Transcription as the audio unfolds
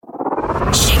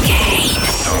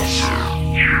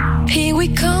Here we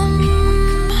come,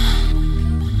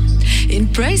 in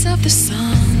praise of the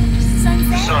sun.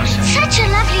 Such a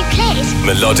lovely place.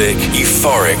 Melodic,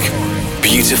 euphoric,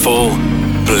 beautiful,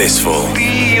 blissful.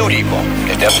 Beautiful.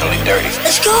 It's definitely dirty.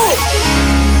 Let's go.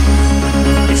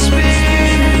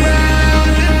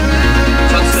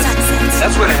 Sunsets.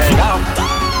 That's where to hang out.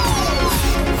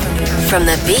 From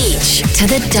the beach to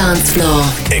the dance floor.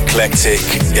 Eclectic,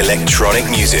 electronic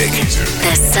music.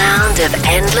 The sound of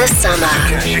endless summer.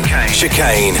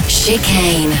 Chicane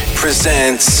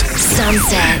presents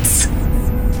Sunsets.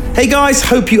 Hey guys,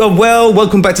 hope you are well.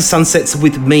 Welcome back to Sunsets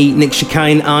with me, Nick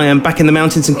Chicane. I am back in the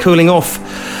mountains and cooling off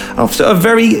after a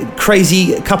very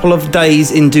crazy couple of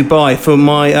days in Dubai for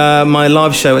my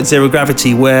live show at Zero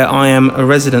Gravity, where I am a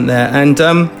resident there. And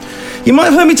you might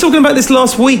have heard me talking about this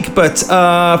last week, but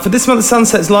for this month's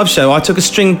Sunsets live show, I took a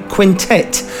string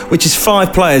quintet, which is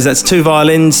 5 players, that's 2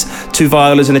 violins, 2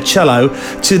 violas and a cello,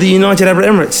 to the United Arab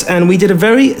Emirates. And we did a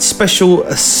very special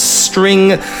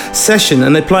string session,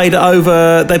 and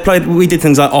we did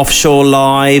things like offshore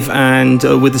live and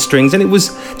with the strings, and it was,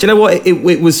 do you know what,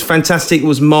 it was fantastic. It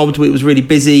was mobbed, it was really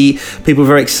busy, people were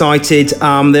very excited.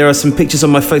 There are some pictures on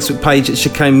my Facebook page at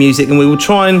Chicane Music, and we will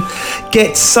try and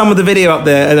get some of the video up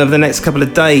there over the next couple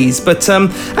of days. But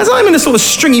as I'm in a sort of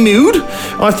stringy mood,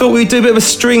 I thought we'd do a bit of a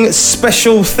string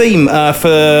special theme for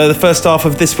the first half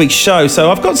of this week's show.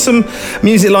 So I've got some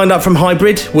music lined up from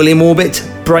Hybrid, William Orbit,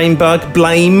 Brainbug,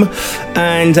 Blame,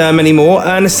 and many more,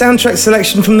 and a soundtrack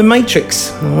selection from The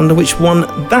Matrix. I wonder which one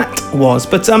that was.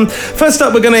 But first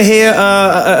up, we're going to hear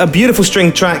a beautiful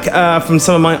string track from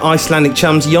some of my Icelandic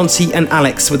chums, Jonsi and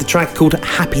Alex, with a track called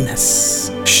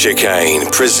Happiness. Chicane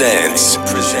presents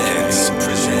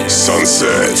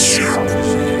Sunsets.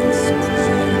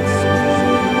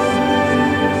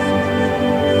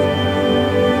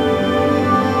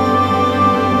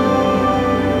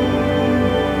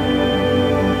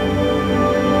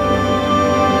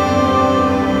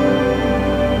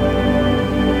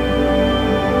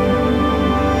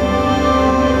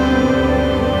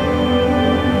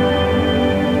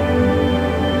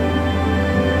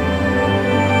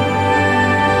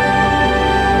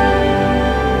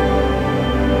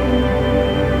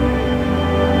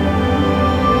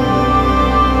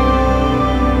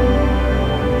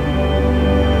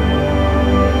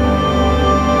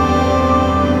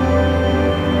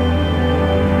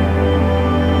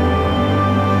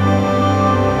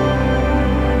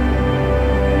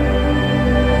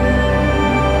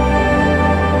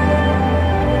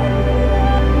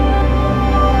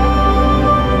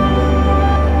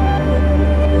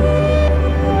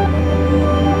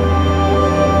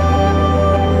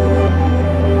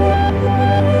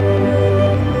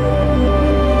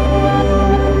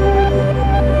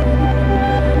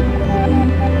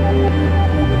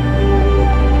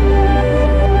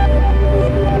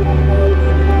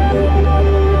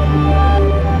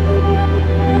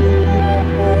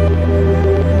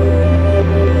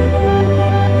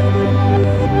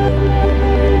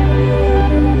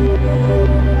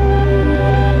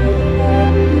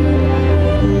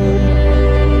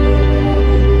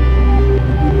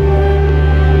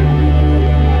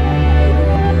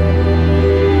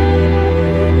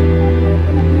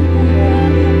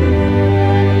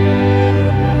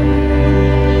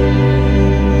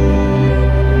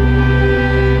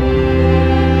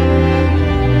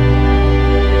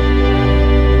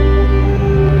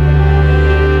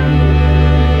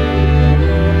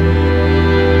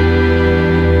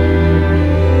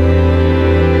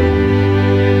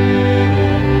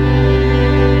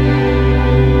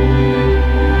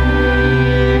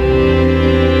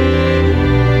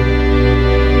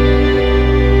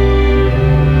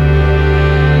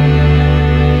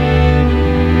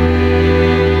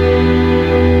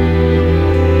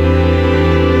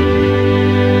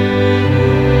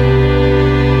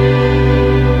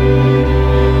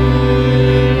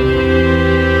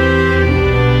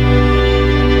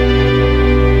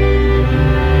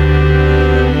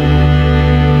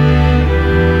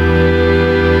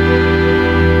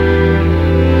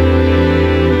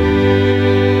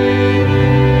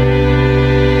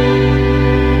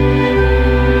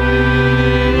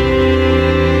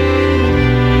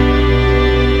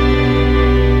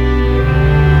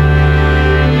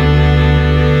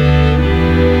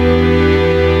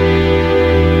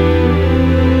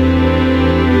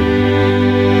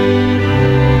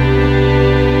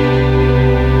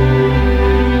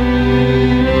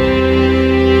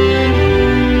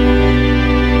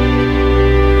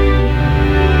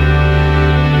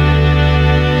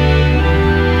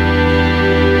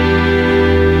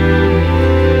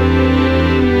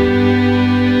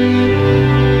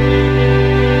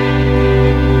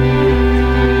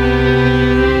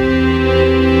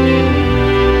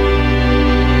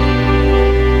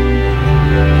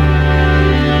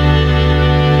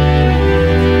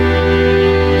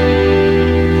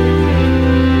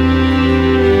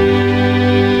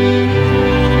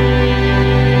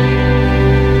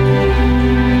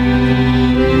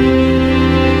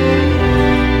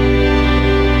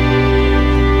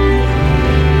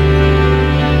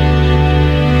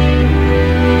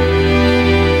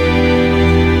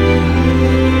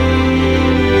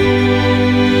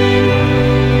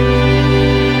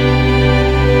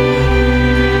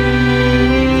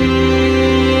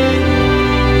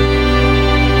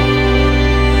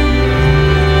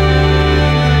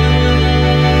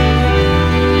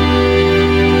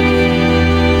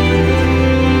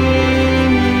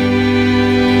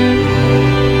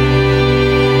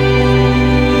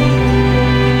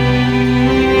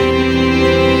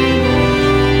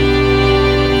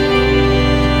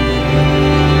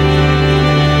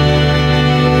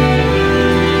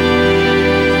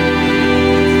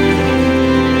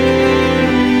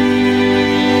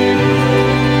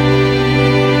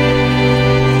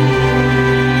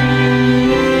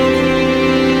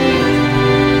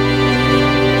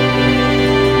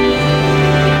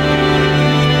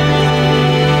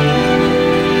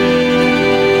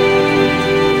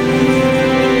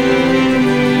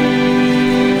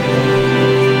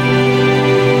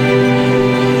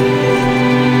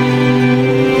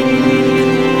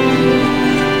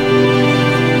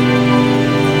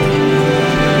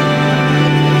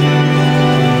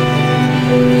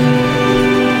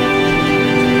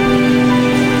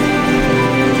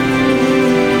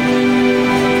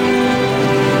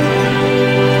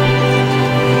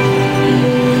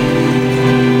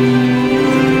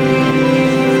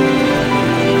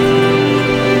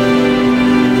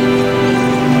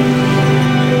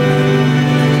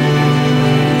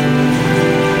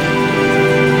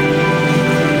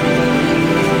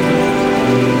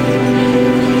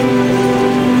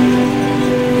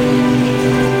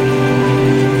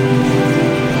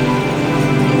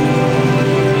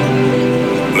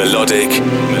 melodic,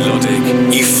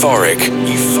 euphoric,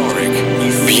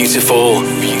 beautiful,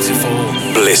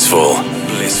 blissful.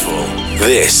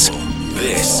 This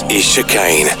is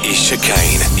Chicane.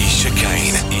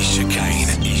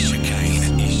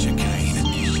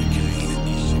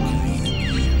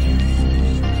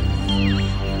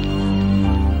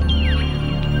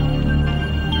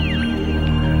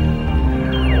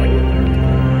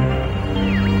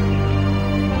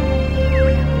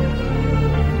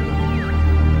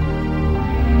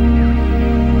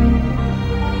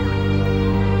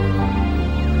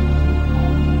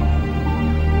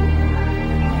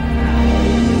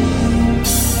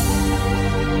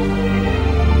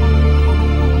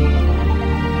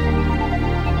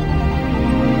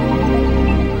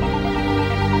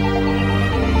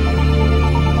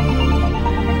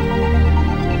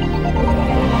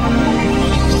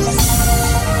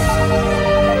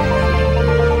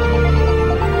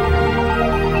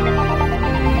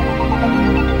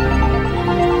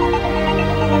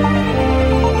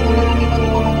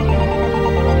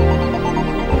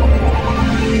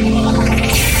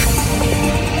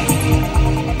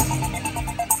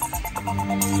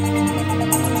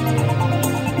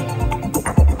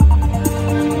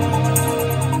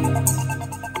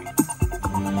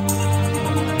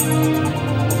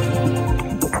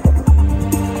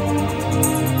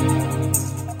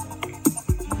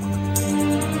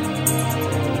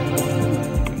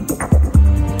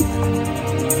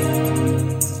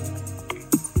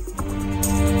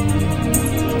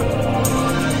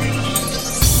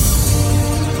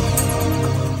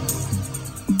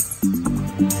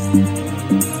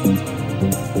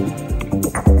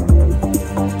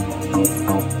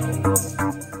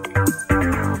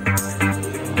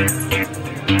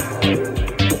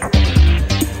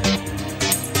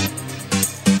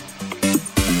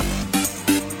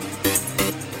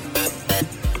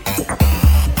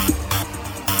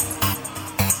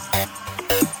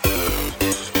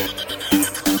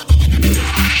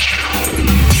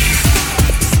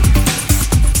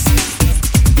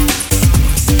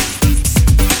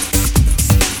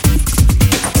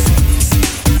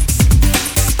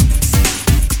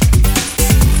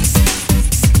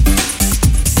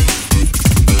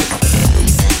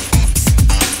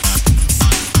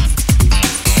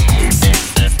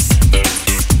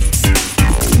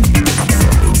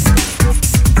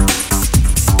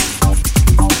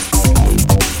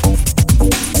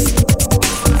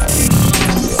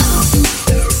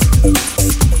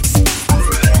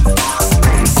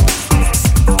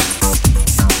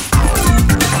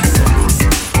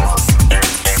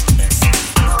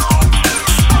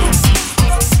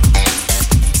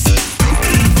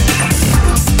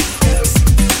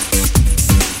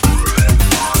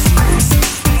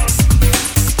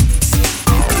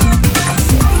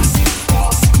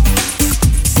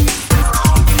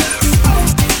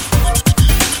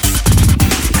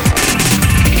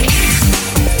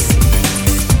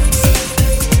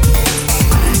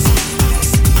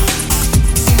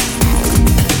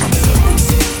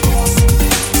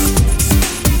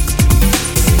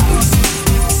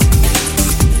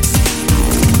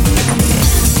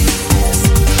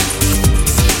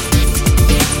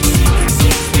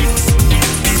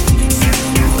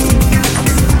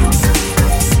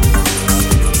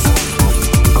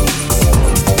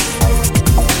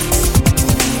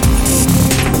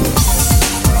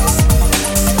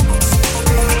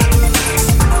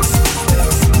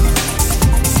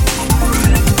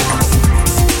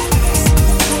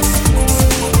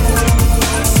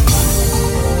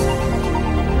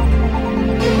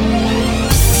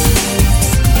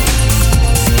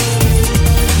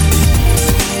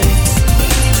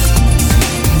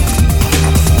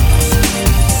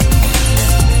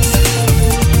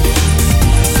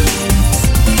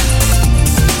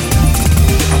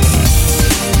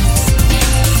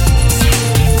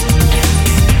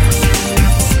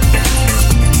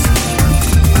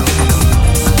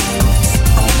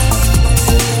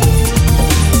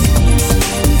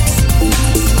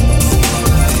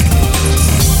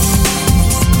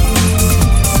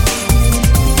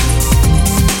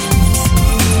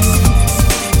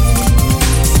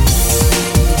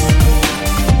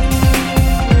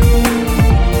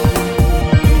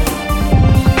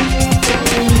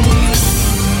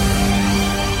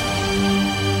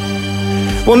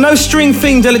 Well, no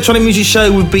string-themed electronic music show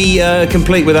would be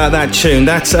complete without that tune.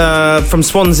 That's from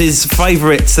Swansea's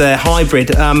favourite hybrid,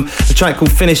 a track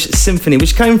called Finnish Symphony,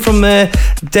 which came from their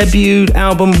debut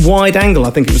album Wide Angle,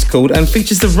 I think it was called, and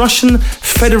features the Russian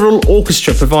Federal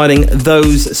Orchestra providing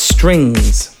those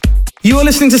strings. You are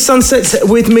listening to Sunsets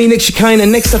with me, Nick Chicane,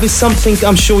 and next up is something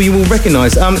I'm sure you will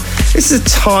recognise. This is a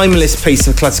timeless piece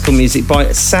of classical music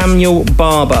by Samuel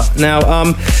Barber.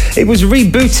 Now, it was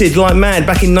rebooted like mad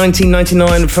back in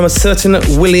 1999 from a certain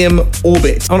William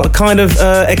Orbit on a kind of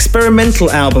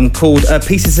experimental album called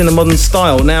Pieces in a Modern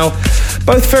Style. Now,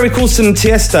 both Ferreck Dawn and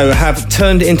Tiesto have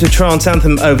turned it into a trance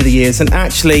anthem over the years, and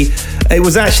actually, it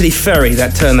was actually Ferry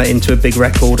that turned that into a big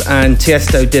record, and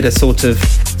Tiesto did a sort of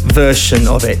version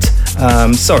of it.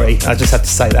 Sorry, I just had to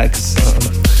say that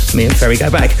because me and Ferry go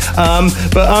back.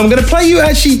 But I'm going to play you,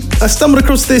 actually, I stumbled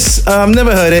across this,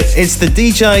 never heard it. It's the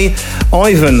DJ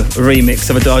Yvan remix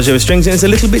of Adagio with strings, and it's a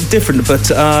little bit different, but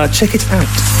check it out.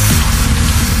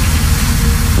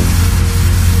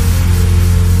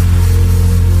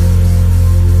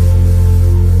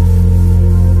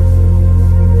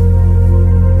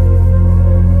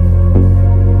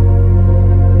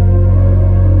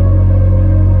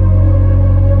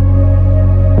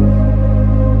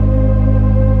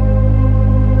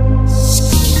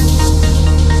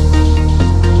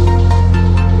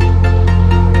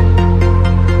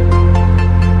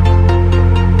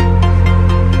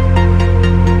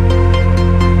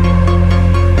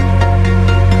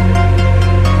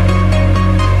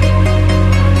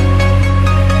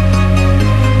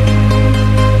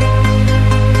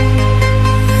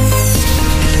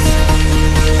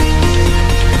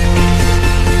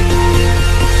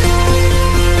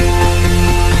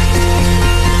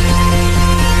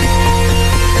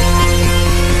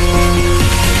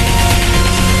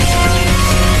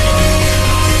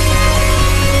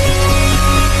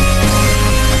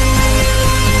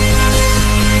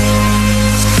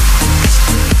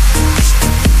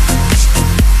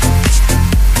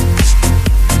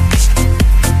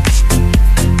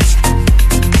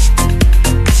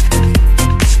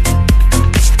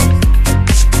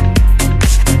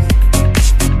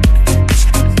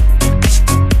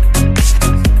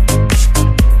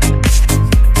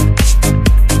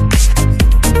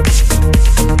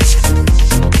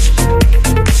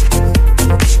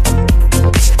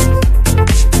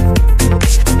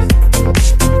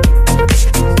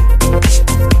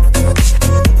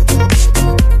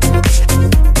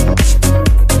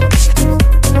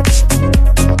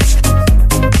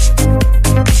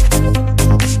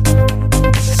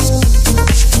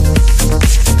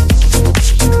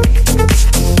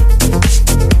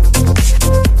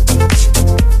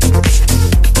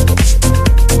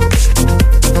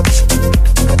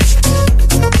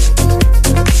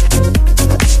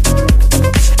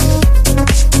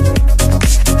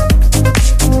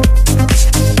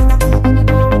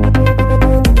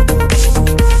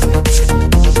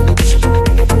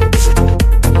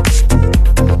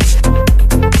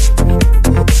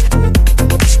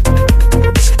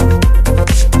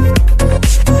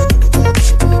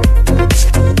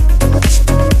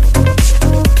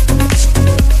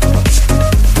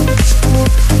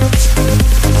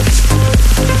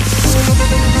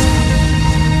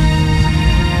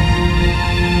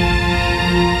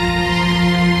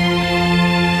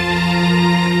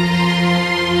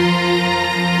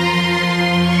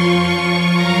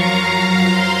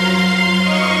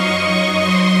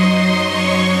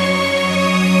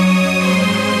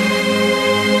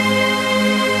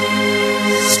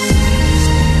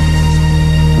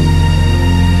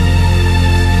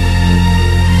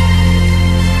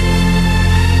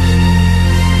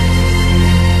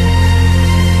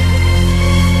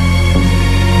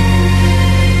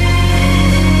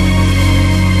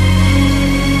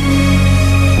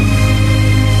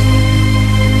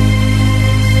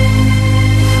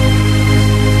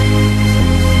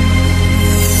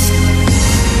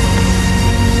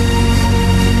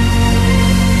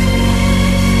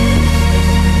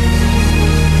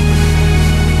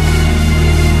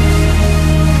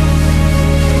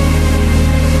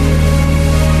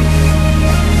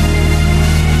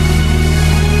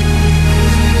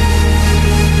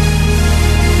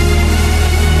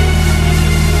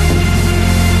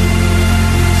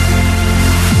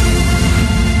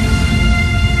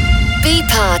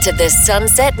 Part of the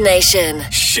Sunset Nation.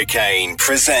 Chicane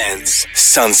presents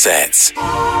Sunsets.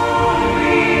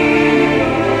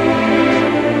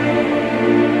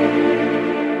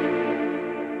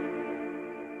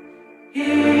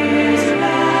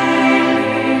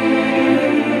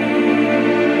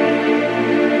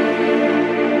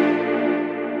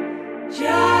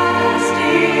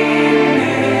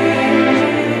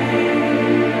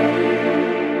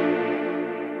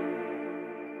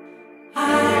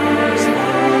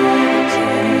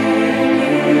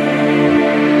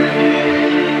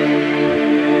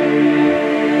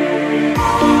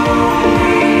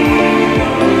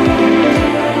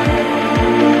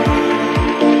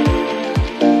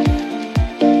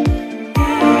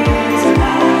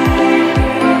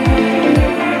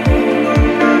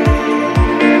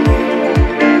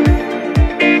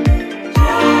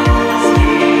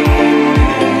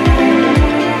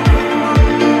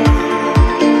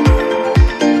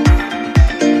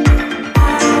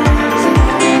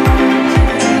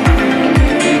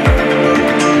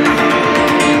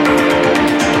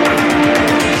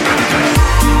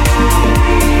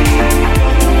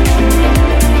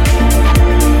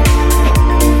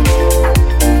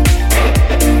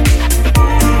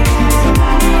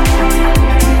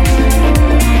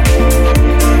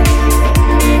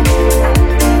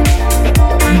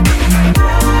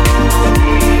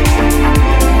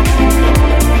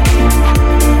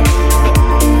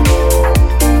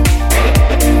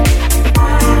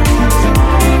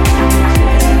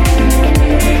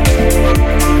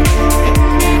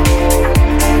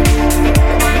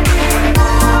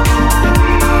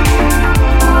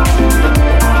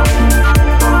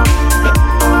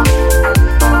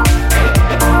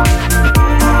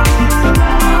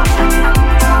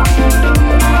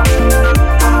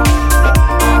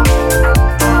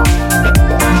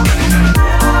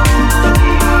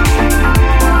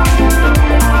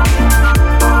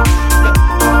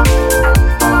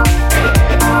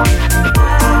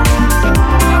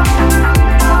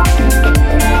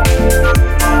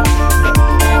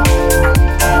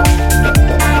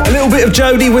 of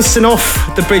Jody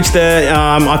Wistenoff, the bridge there.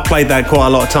 I've played that quite a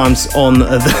lot of times on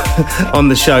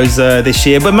the shows this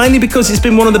year, but mainly because it's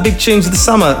been one of the big tunes of the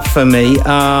summer for me,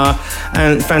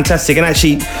 and fantastic. And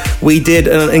actually, we did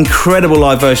an incredible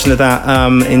live version of that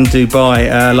in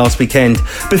Dubai last weekend.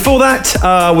 Before that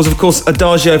was, of course,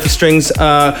 Adagio for strings.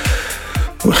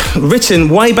 Written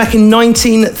way back in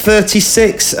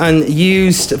 1936 and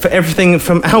used for everything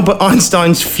from Albert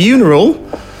Einstein's funeral,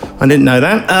 I didn't know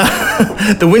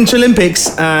that, the Winter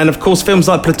Olympics, and of course films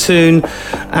like Platoon,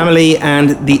 Amelie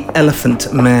and The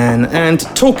Elephant Man. And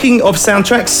talking of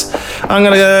soundtracks, I'm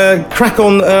going to crack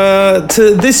on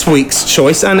to this week's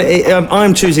choice, and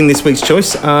I'm choosing this week's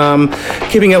choice,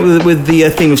 keeping up with the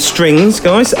theme of strings,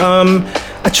 guys.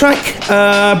 A track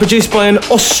produced by an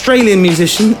Australian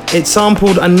musician. It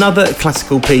sampled another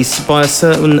classical piece by a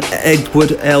certain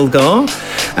Edward Elgar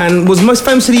and was most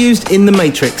famously used in The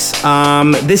Matrix.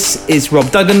 This is Rob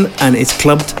Dougan and it's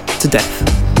Clubbed to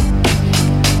Death.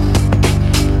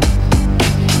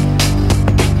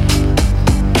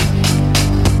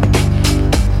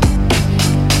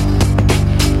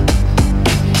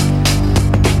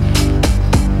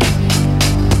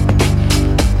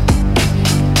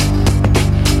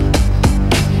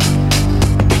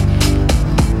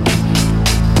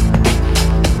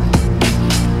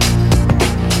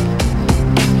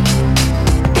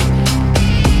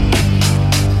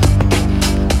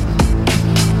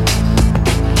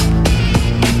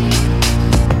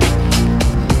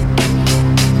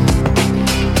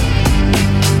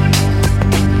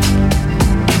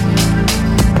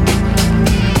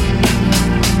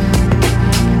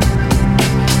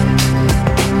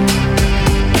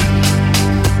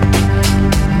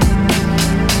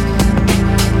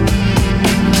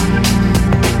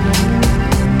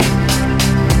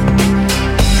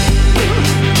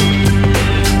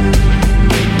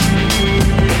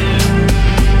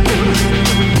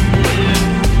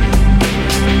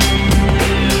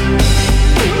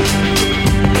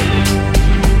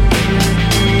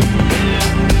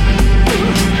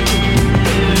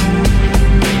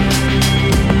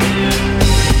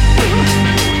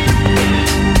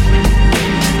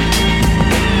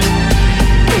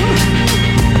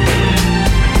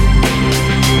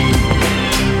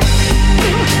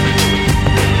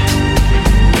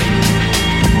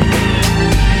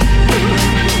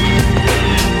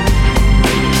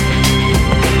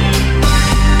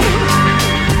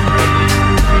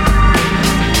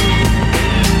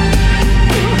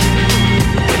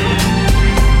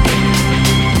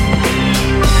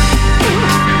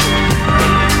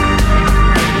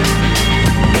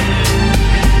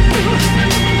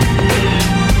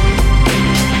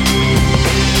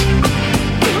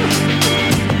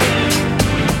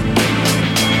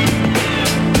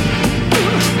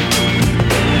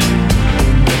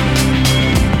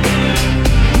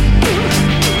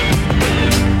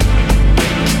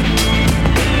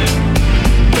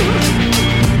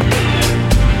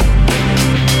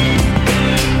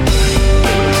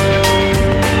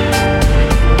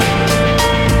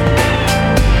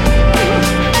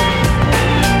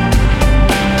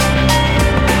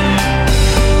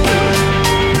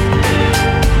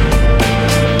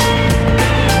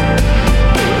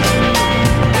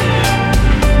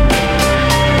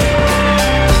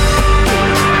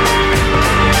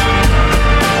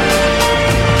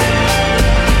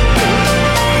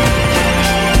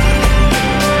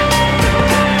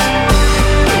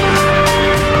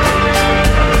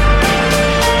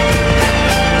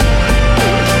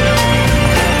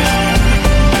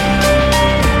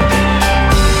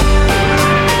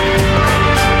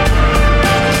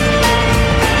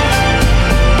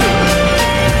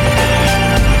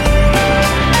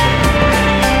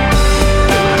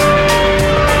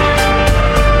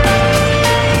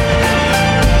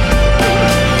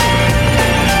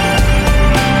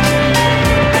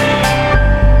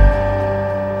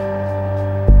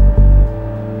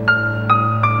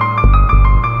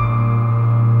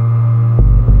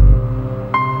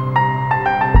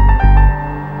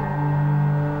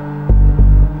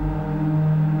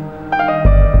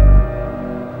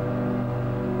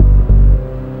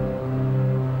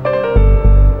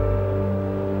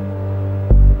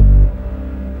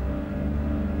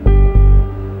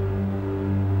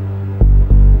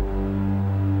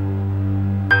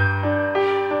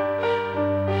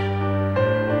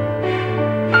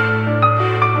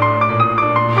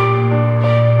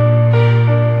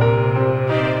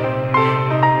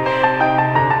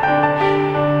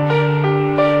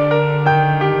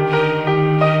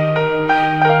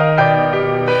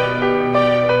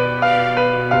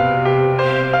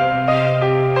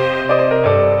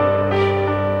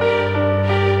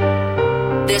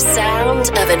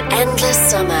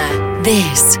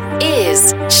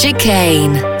 is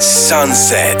Chicane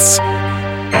Sunsets.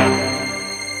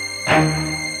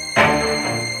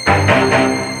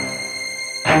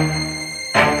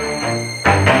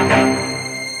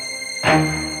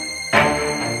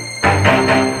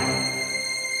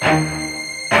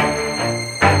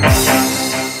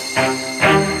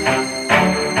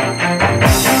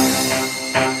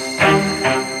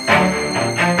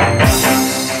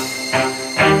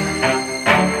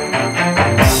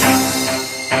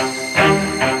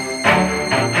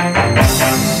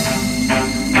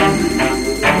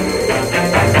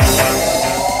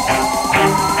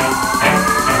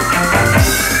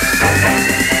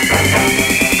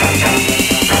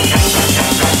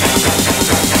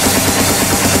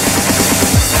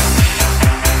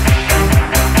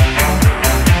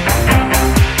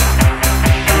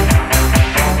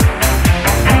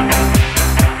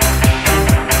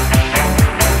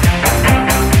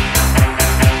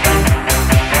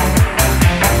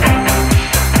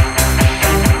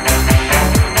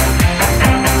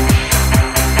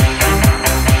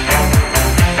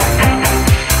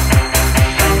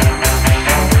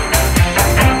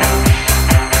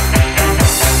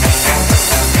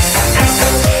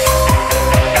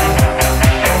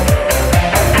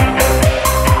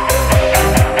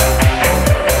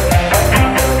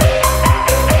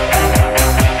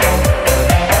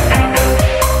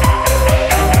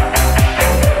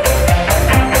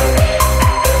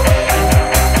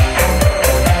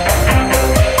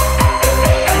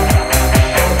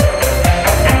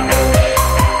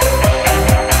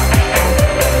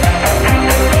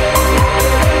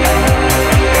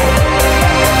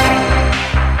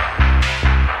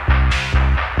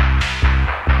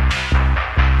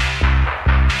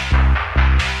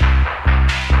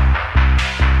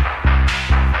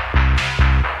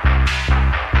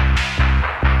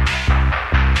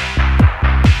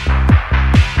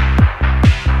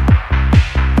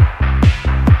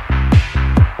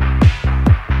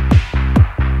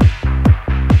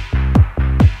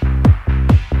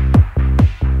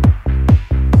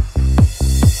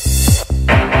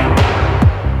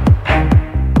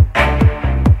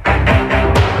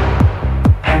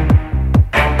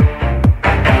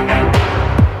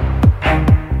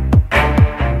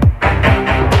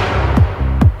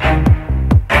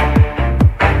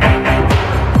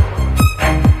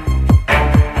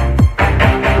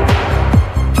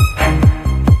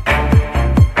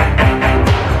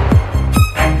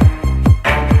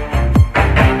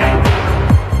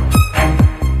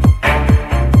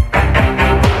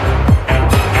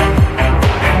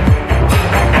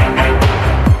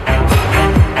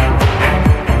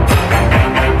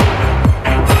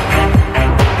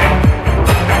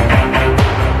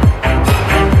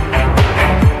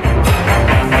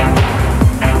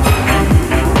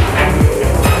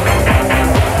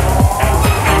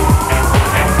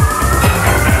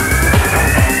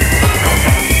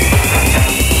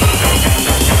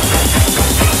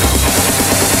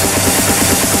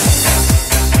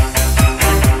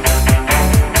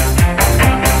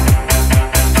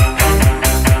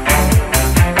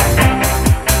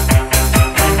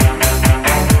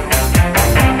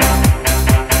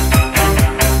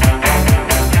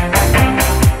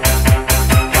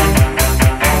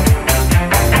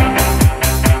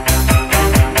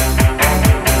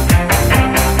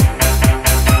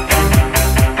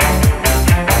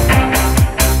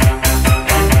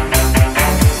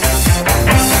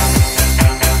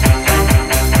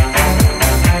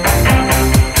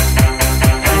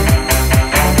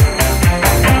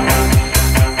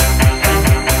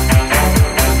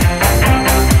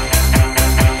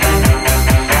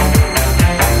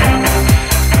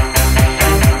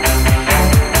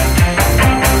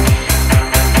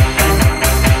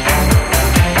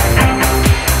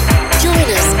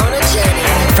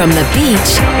 From the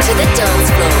beach to the dance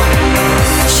floor,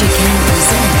 Chicane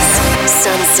presents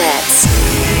Sunsets.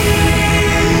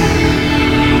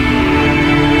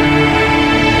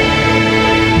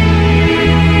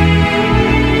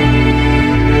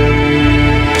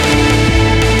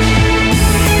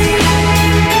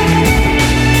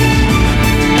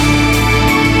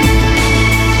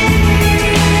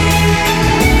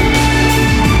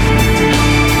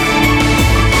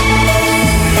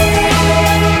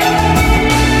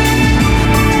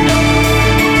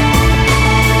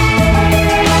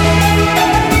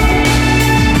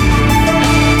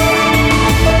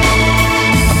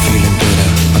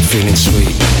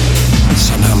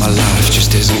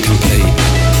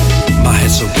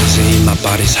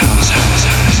 Body's hot.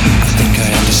 I think I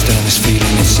understand this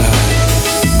feeling inside.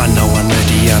 I know I'm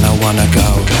ready and I wanna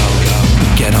go.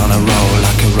 Get on a roll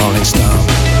like a rolling stone.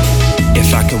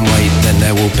 If I can wait, then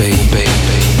there will be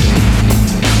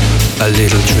a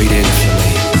little treat in for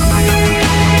me.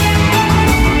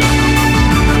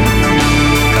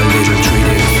 A little treat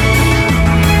in for me.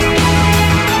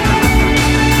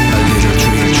 A little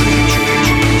treat in for me.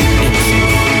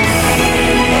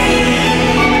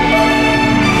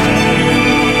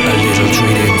 A little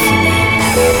treat in for me.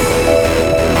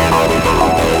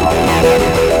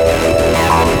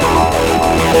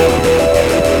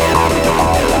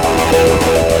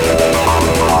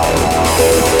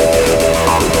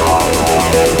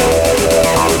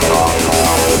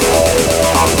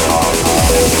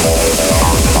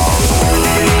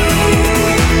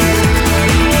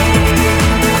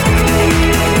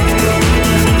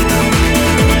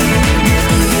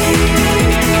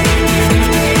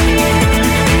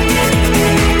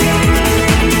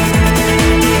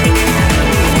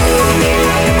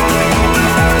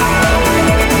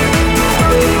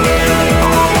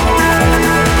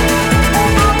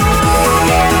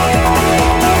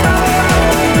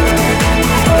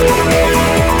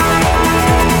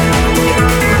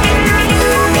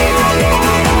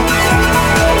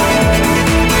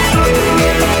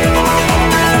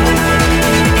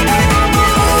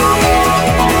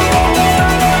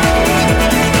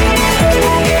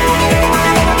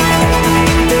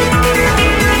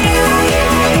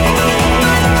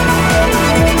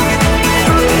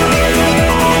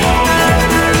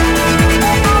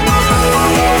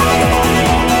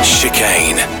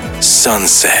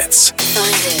 Sunsets.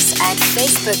 Find us at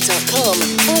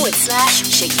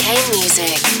facebook.com/Chicane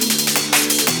Music.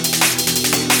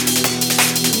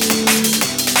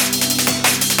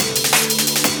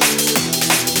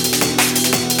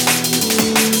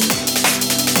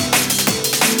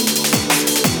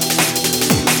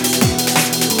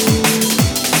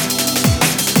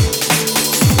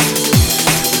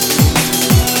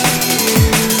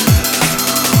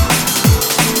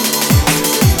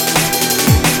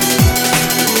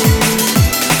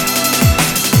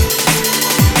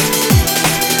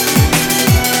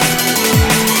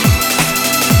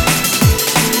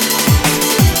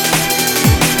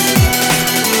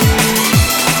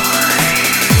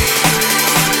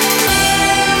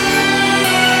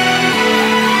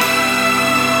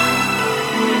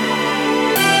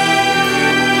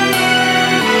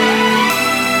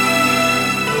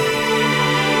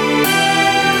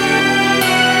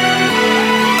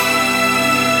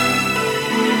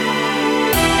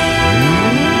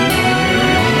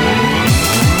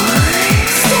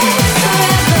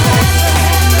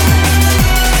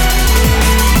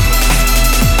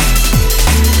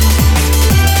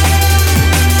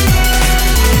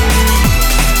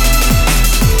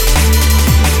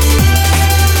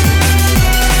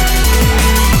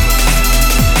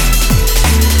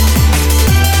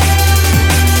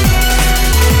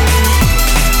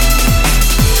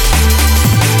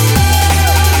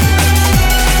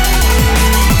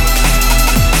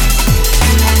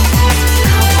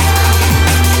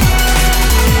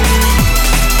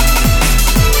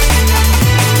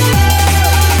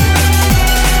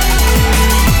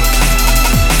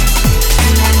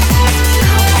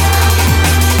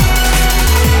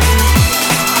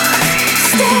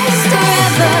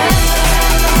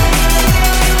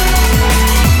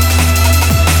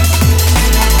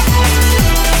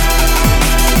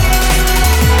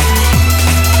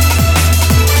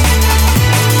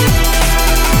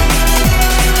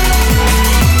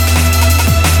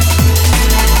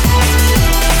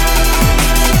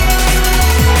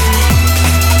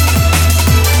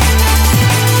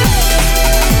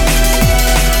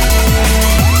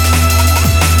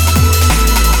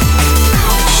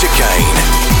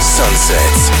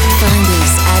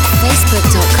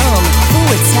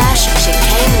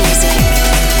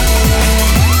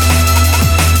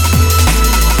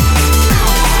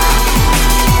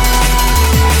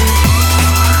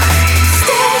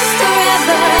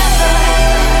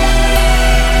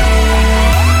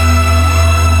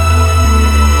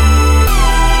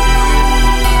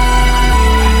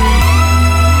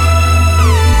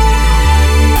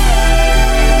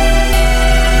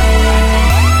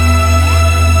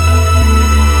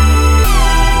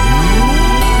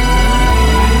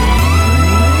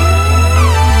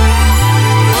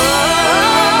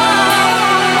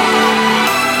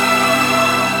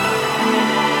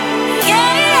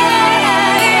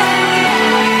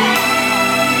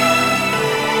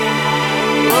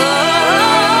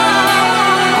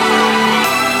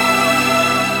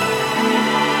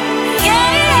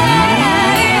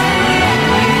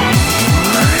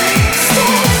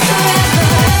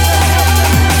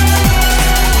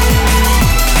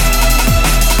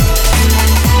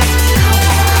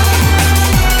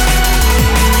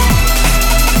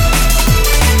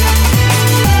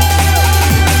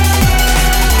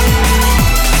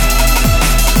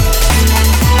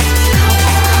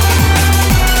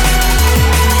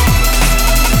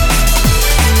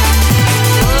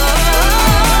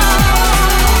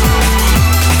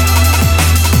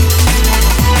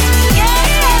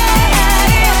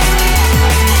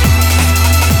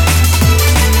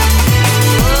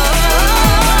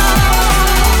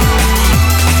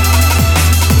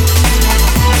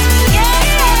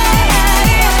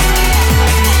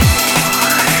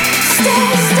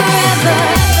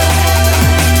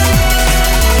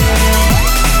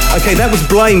 Okay, that was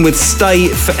Blaine with Stay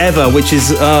Forever, which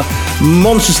is a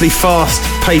monstrously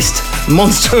fast-paced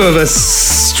monster of a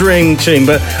string tune,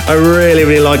 but I really,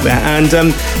 really like that.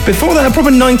 And before that, a proper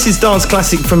 90s dance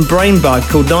classic from Brainbug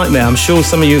called Nightmare. I'm sure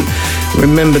some of you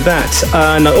remember that.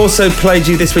 And I also played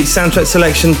you this week's soundtrack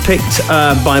selection picked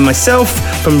by myself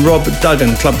from Rob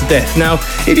Dougan, Club to Death. Now,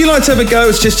 if you'd like to have a go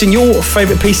at suggesting your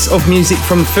favourite piece of music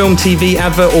from film, TV,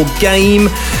 advert or game,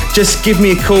 just give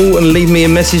me a call and leave me a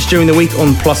message during the week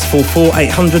on +44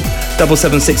 800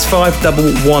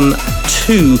 7765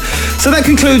 112. So that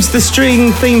concludes the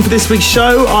string theme for this week's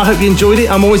show. I hope you enjoyed it.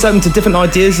 I'm always open to different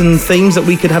ideas and themes that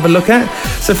we could have a look at.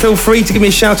 So feel free to give me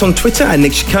a shout on Twitter at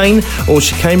Nick Chicane or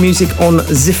Chicane Music on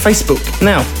the Facebook.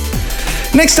 Now,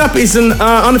 next up is an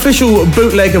unofficial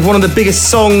bootleg of one of the biggest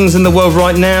songs in the world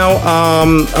right now.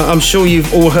 I'm sure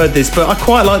you've all heard this, but I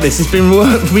quite like this. It's been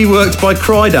reworked by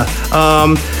Kryders,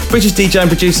 British DJ and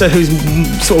producer who's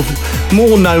sort of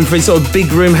more known for his sort of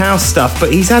big room house stuff,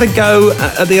 but he's had a go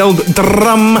at the old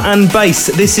drum and bass.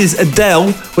 This is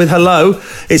Adele with Hello.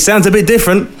 It sounds a bit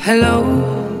different. Hello,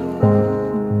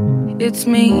 it's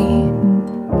me.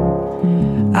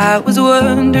 I was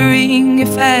wondering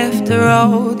if after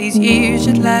all these years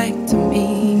you'd like to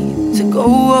me to go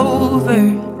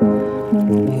over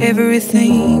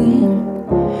everything.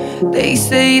 They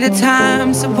say the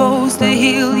time's supposed to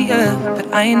heal ya,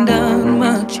 but I ain't done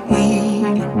much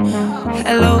healing.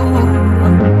 Hello,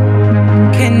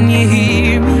 can you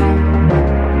hear me?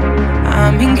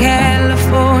 I'm in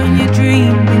California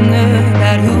dreaming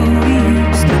about who we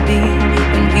used to be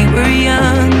when we were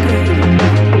younger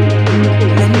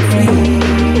and free.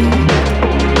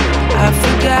 I've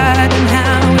forgotten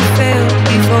how it felt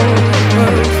before the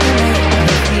world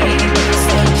connected.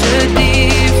 Such a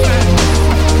difference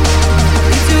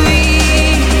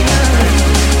between us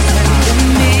and a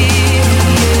million.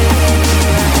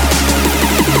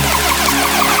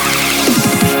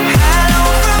 Hello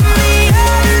from the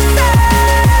other side.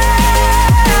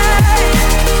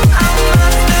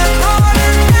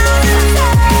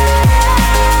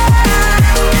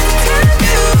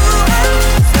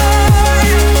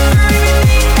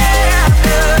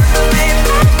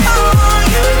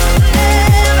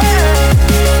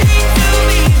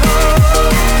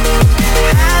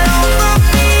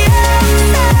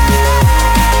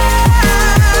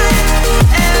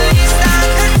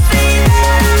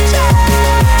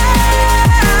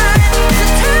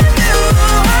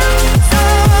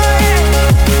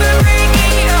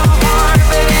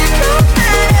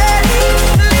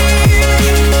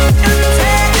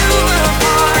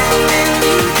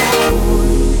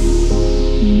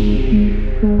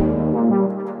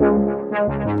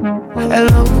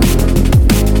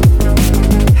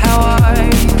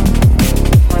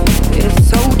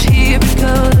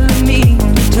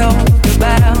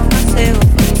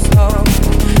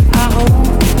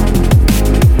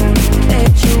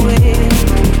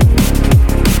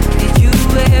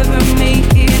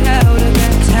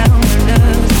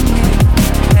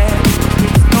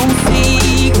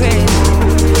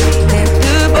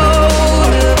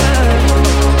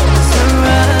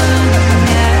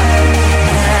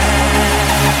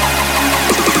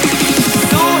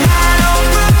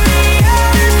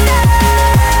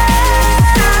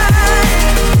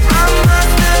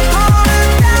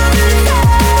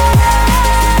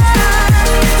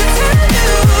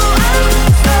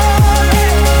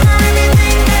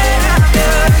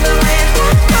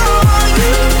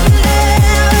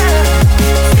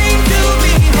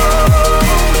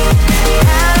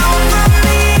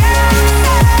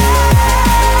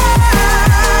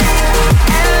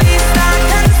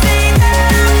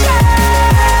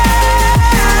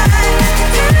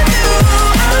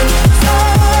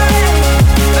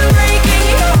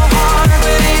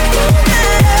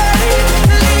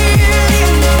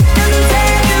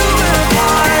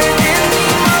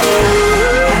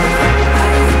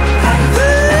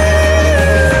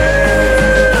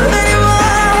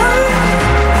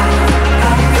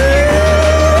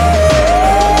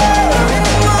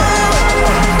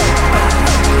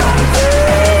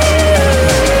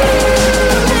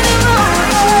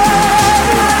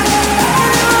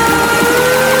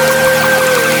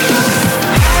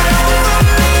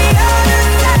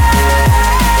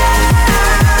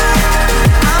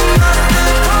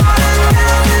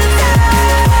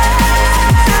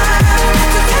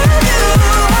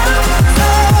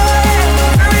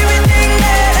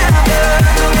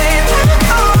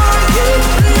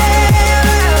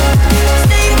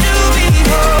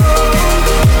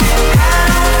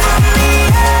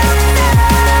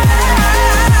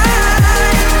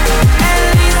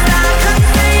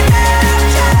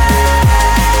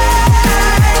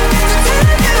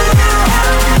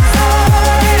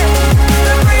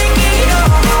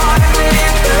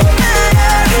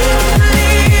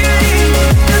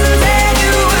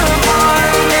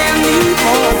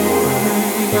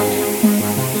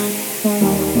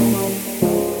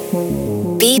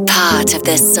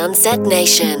 Sunset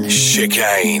Nation.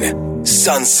 Chicane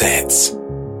Sunsets.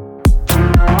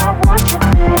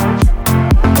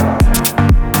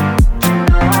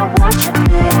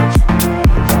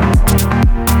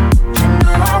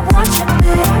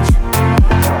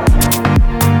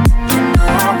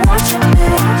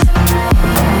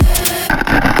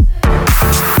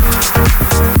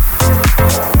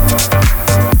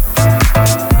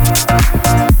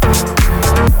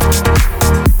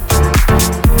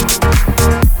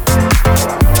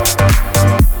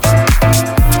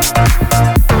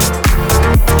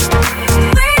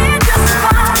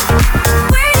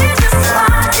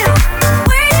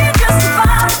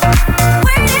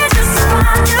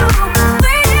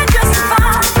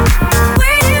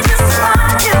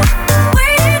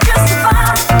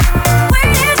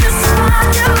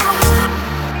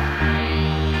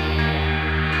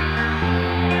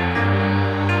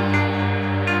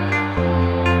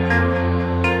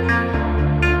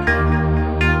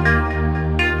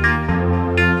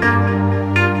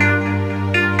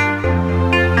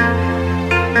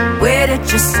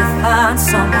 Just to find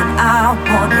someone I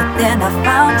wanted. Then I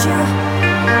found you.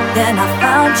 Then I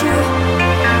found you.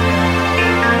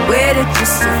 Waited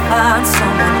just to find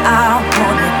someone I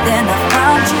wanted. Then I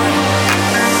found you.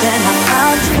 Then I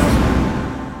found you.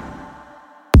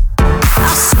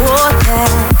 I swore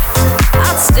that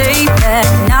I'd stay back,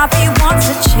 not be one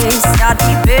to chase. I'd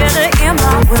be better in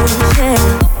my way, yeah.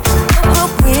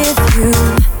 But with you,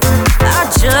 I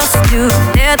just knew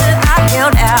that I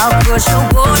held out, 'cause you're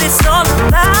what it's all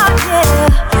about, yeah.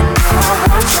 You know I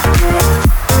want you, bitch.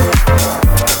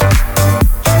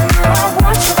 You know I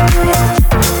want you, bitch.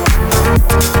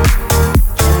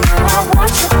 You know I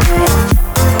want you, bitch.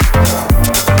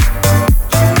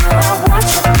 You know I want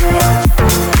you, bitch.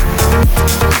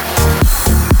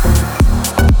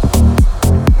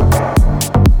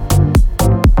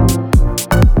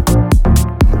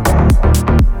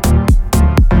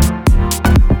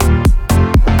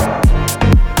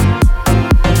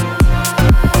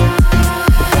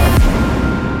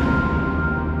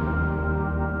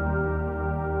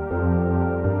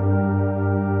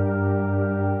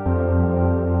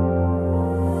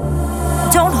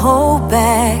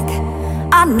 Back.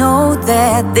 I know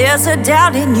that there's a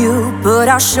doubt in you, but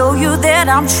I'll show you that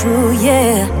I'm true,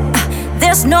 yeah.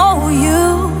 There's no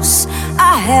use,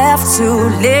 I have to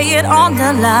lay it on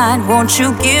the line. Won't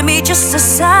you give me just a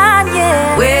sign,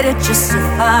 yeah. Waited just to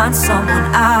find someone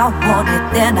I wanted.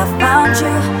 Then I found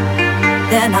you.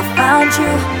 Then I found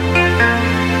you.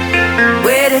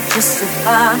 Waited just to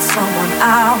find someone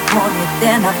I wanted.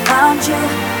 Then I found you.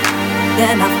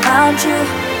 Then I found you.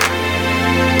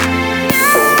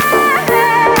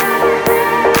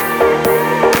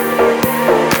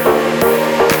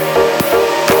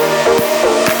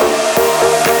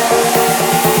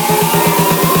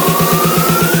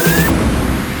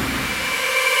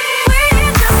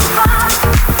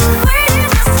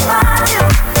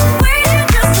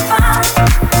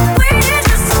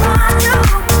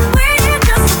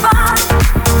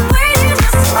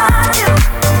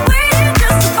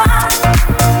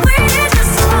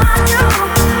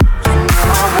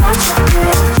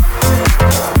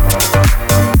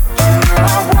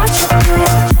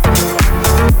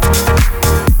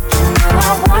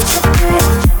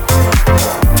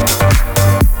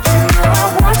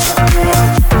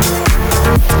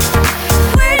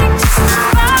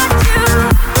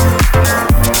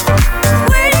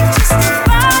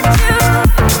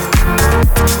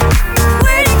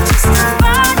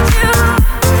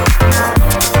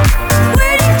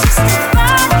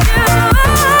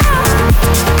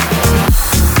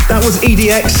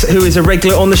 EDX, who is a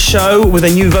regular on the show, with a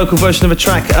new vocal version of a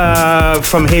track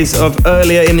from his of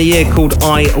earlier in the year called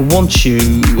I Want You.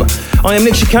 I am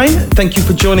Nick Chicane. Thank you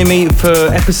for joining me for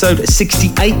episode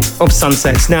 68 of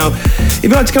Sunsets. Now, if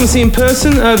you'd like to come and see in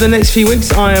person over the next few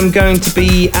weeks, I am going to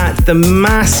be at the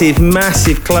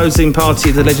massive closing party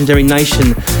of the legendary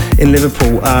Nation in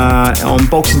Liverpool on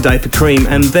Boxing Day for Cream.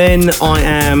 And then I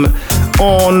am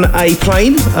on a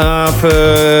plane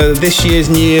for this year's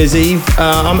New Year's Eve.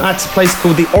 I'm at a place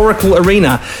called the Oracle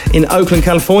Arena in Oakland,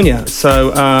 California,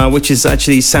 so which is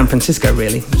actually San Francisco,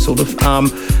 really, sort of.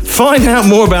 Find out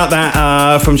more about that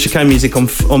from Chicane Music on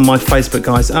my Facebook,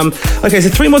 guys. Okay, so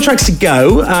 3 more tracks to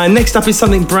go. Next up is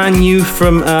something brand new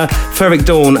from Ferreck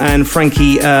Dawn and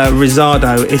Franky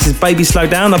Rizardo. This is Baby Slow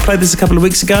Down. I played this a couple of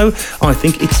weeks ago. I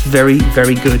think it's very,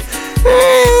 very good.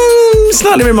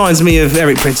 Slightly reminds me of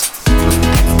Eric Prince.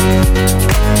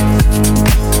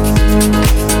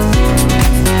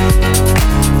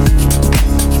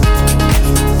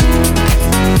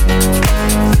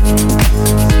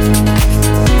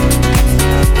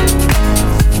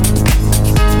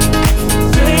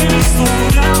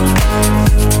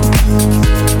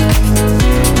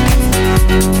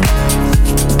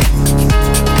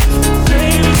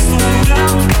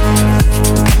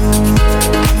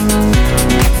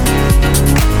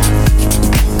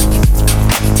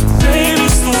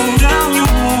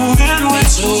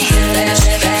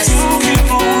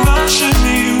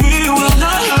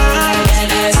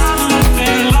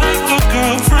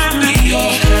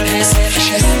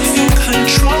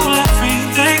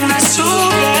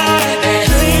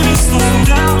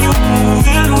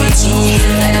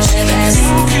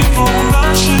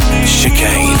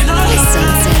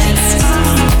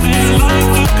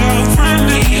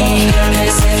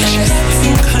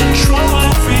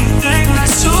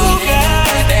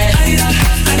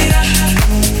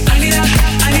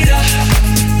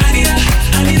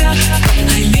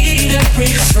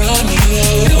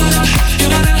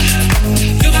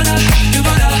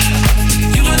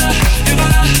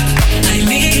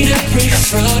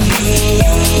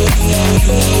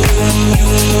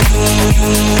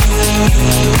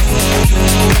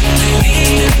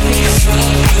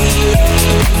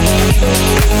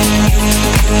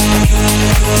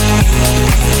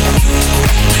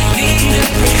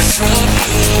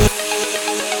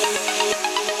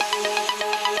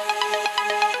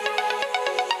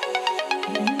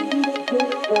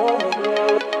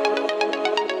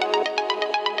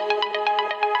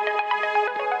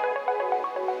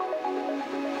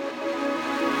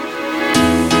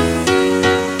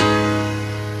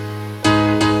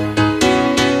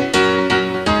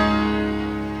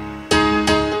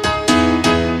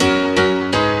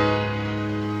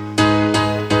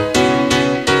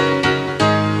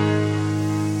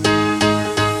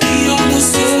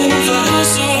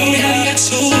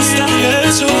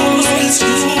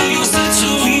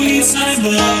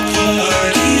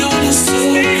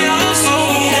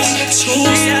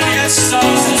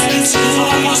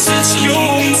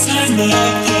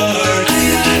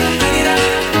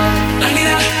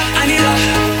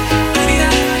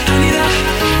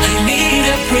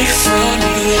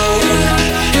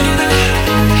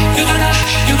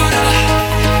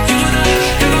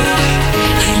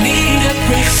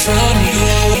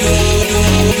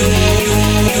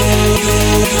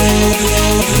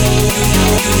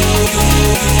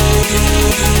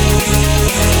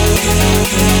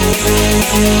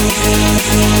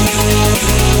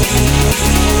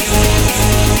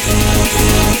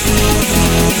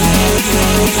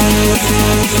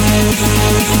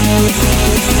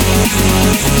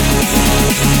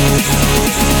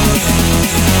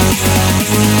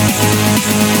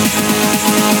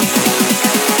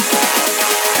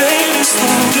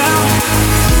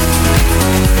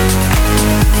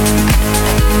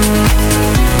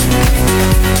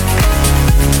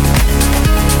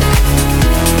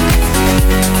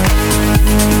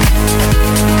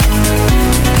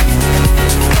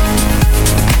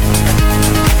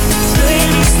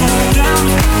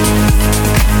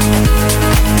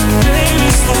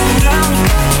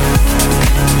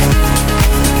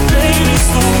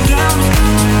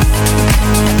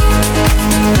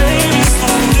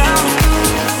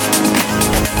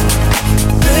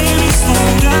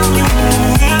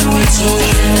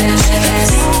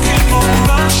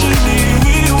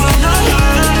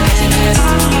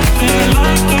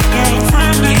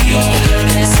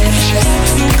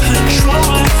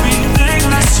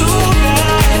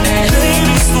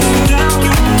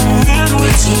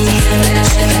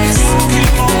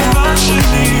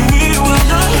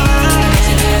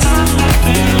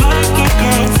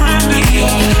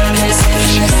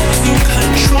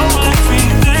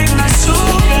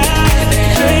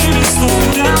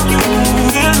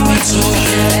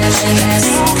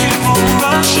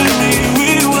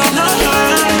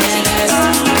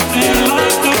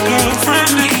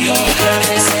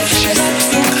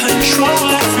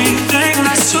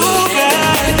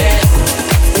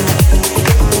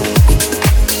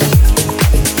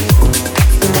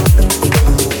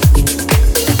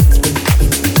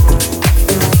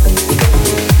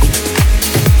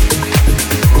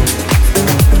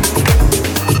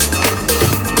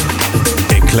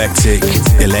 Eclectic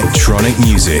electronic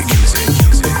music.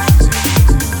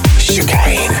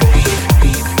 Chicane.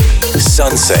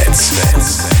 Sunsets.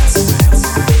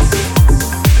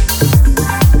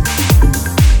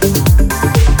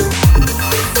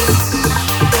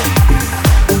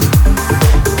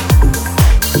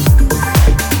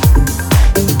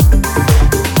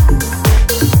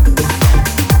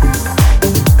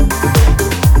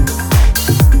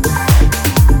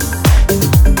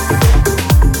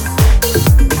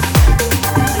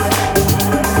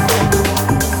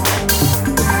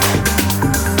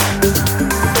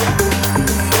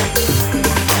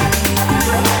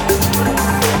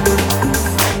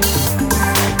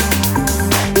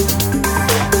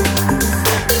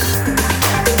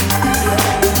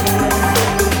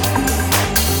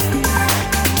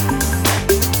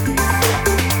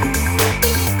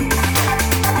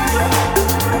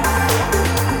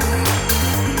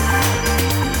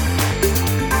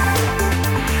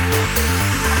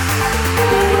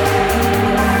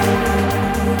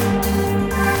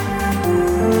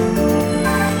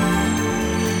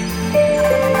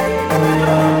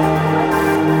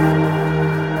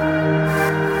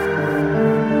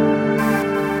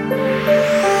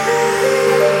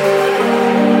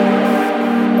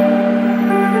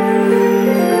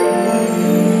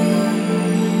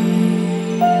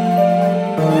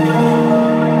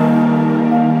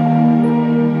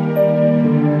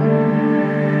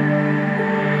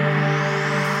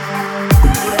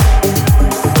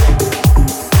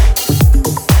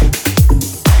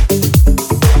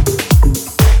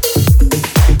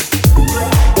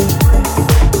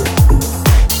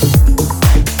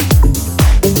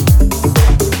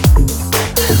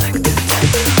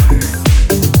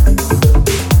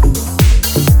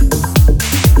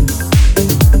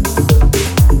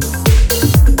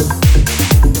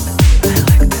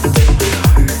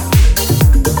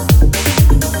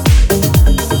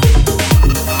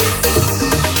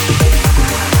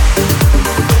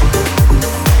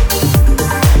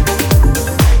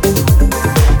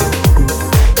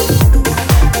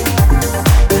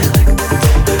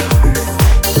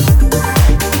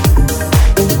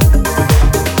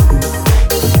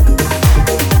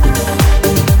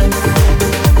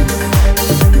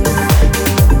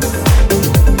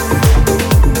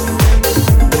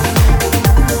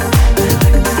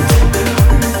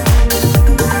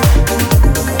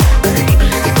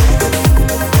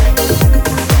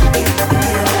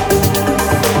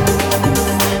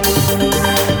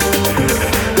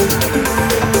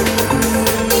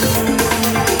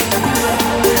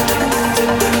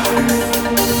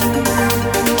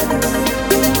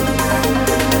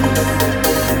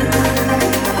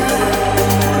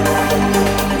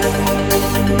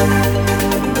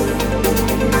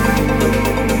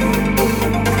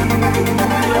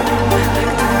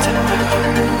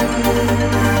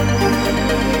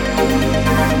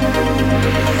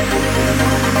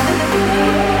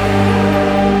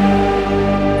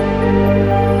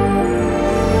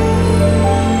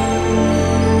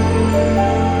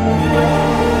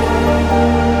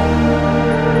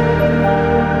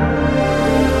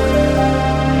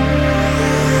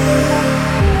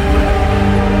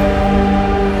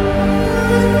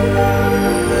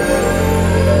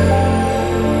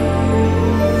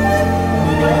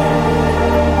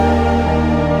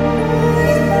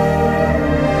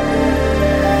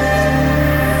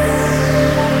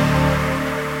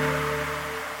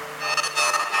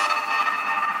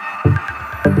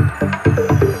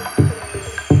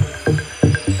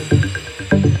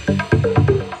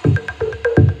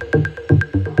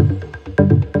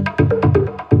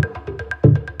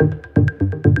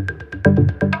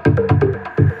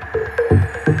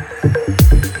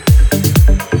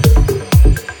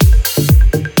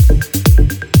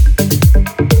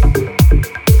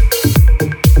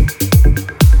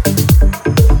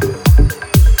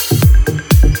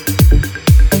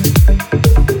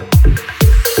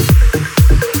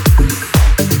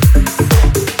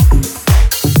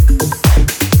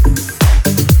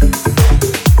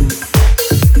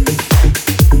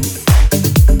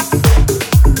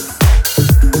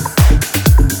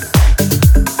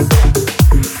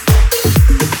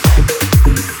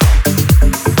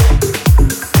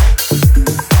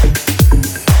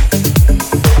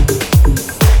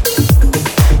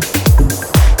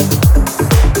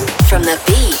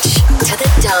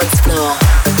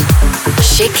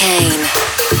 Chicane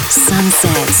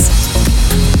Sunsets.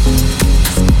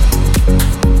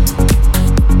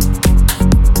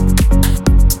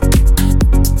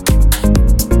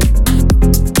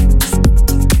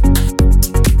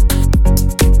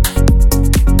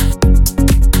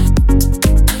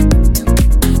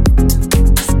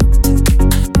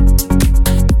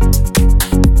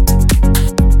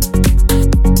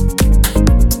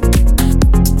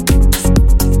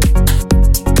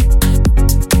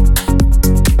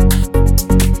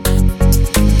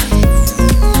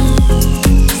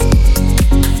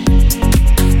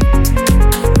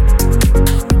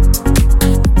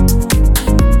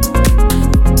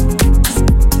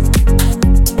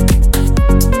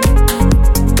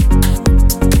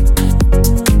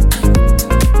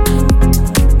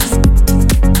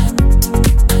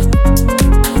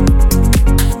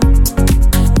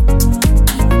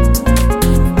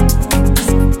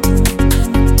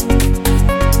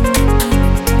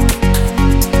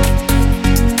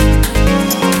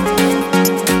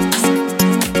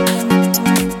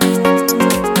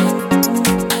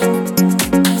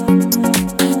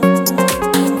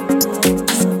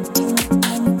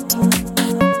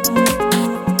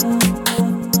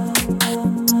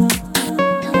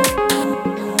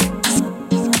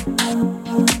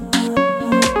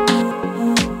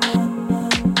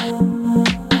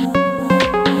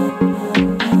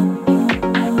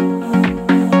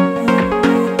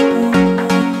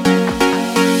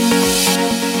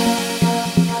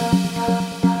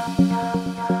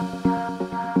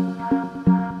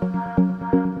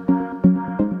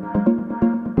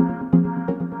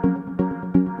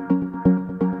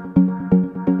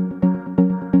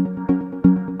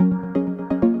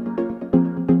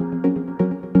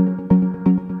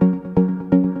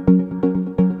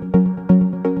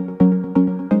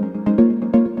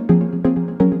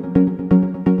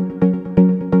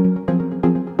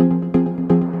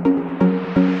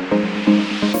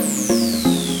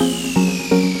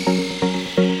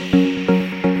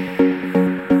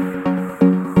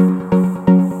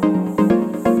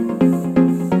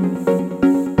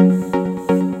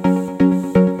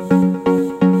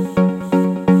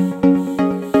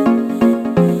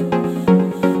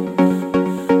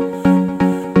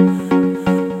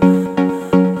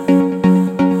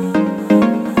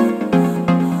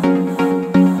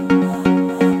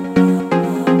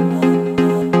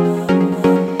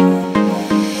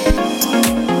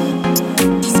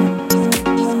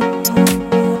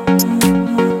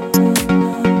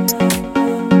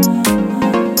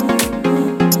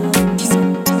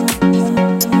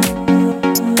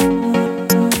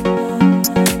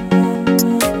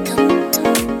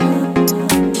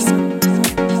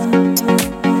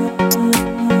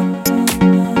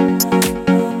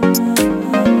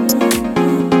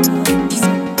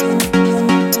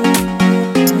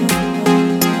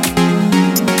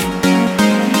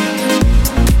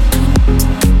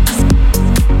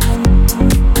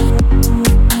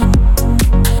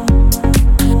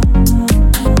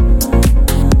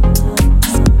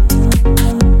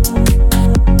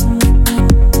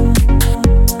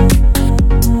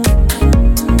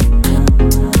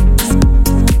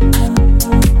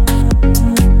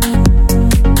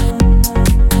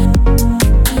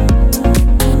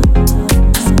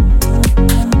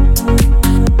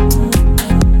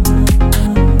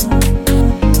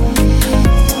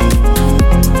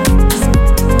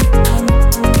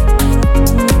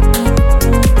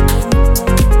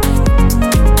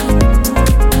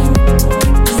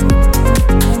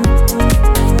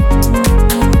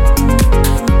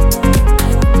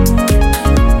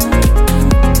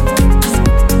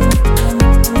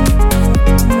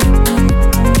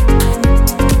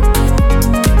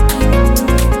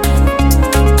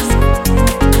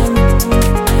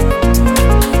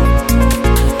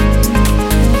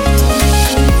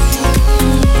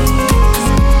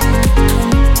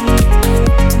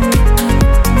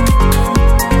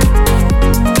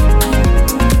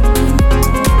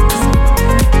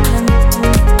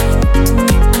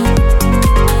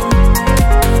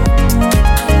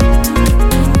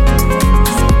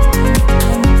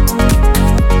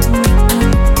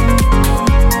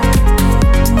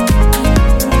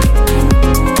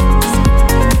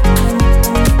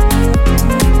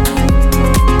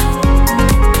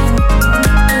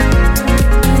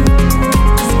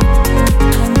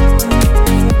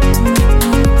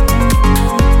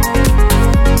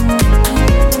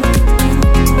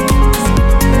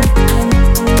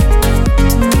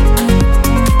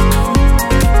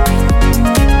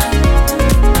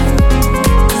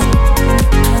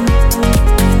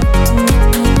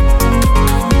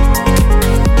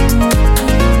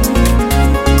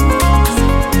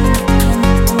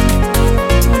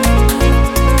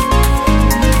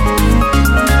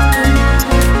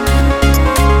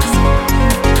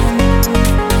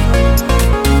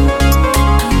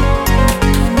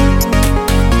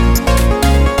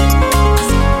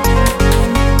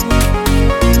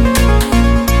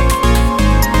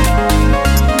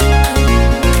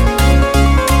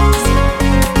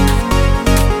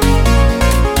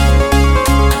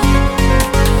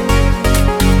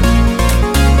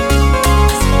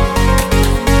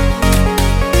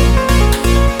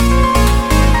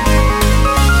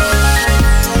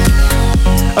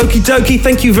 Okie dokie,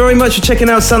 thank you very much for checking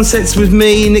out Sunsets with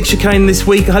me, Nick Chicane, this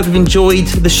week. I hope you've enjoyed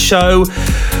the show.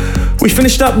 We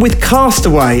finished up with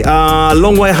Castaway,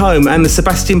 Long Way Home, and the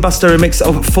Sebastian Busto remix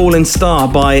of Fallin Star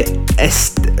by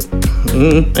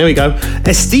there we go.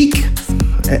 Esthetique.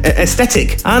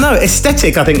 Esthetic, I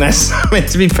think that's meant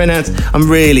to be pronounced. I'm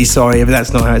really sorry if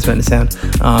that's not how it's meant to sound.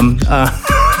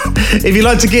 If you'd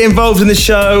like to get involved in the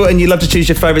show and you'd love to choose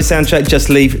your favourite soundtrack, just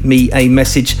leave me a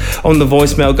message on the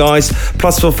voicemail, guys.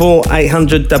 +44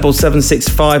 800 776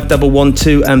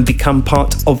 5112 and become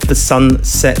part of the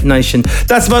Sunset Nation.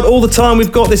 That's about all the time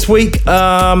we've got this week.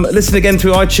 Listen again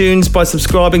through iTunes by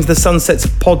subscribing to the Sunsets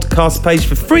podcast page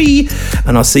for free.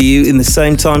 And I'll see you in the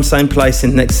same time, same place in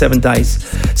the next 7 days.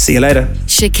 See you later.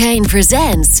 Chicane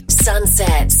presents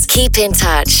Sunsets. Keep in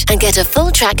touch and get a full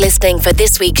track listing for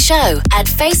this week's show at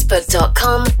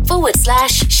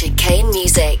facebook.com/Chicane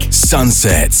Music.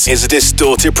 Sunsets is a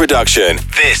Distorted production.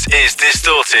 This is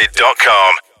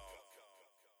distorted.com.